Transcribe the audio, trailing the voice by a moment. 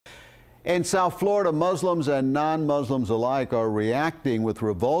In South Florida, Muslims and non-Muslims alike are reacting with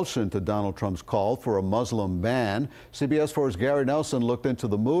revulsion to Donald Trump's call for a Muslim ban. CBS 4's Gary Nelson looked into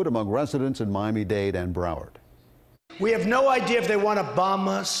the mood among residents in Miami-Dade and Broward. We have no idea if they want to bomb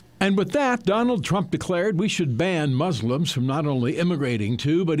us. And with that, Donald Trump declared we should ban Muslims from not only immigrating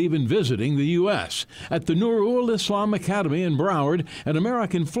to, but even visiting the U.S. At the Nurul Islam Academy in Broward, an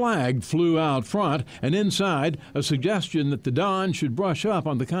American flag flew out front, and inside, a suggestion that the Don should brush up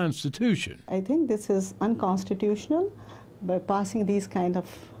on the Constitution. I think this is unconstitutional by passing these kind of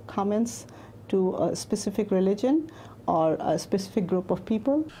comments to a specific religion or a specific group of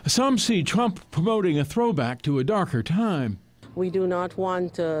people. Some see Trump promoting a throwback to a darker time. We do not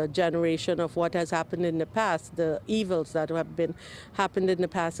want a generation of what has happened in the past, the evils that have happened in the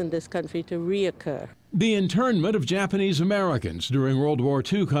past in this country, to reoccur. The internment of Japanese Americans during World War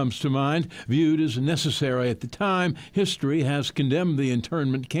II comes to mind. Viewed as necessary at the time, history has condemned the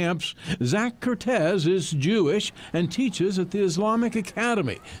internment camps. Zach Cortez is Jewish and teaches at the Islamic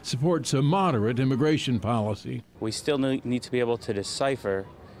Academy, supports a moderate immigration policy. We still need to be able to decipher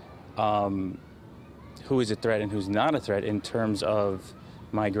who is a threat and who's not a threat in terms of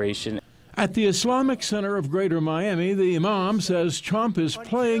migration. At the Islamic Center of Greater Miami, the imam says Trump is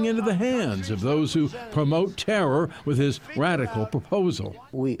playing into the hands of those who promote terror with his radical proposal.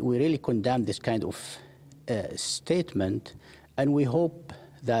 We really condemn this kind of statement, and we hope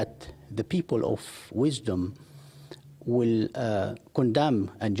that the people of wisdom will condemn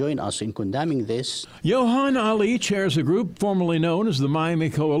and join us in condemning this. Johan Ali chairs a group formerly known as the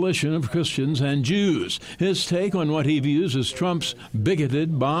Miami Coalition of Christians and Jews. His take on what he views as Trump's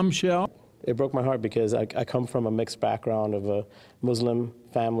bigoted bombshell. It broke my heart because I come from a mixed background of a Muslim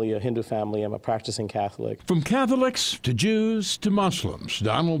family, a Hindu family. I'm a practicing Catholic. From Catholics to Jews to Muslims,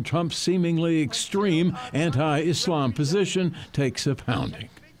 Donald Trump's seemingly extreme anti-Islam position takes a pounding.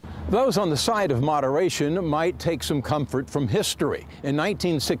 Those on the side of moderation might take some comfort from history. In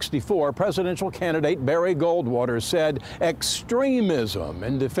 1964, presidential candidate Barry Goldwater said, "Extremism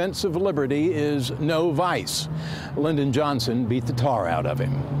in defense of liberty is no vice." Lyndon Johnson beat the tar out of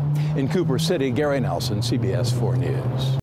him. In Cooper City, Gary Nelson, CBS 4 News.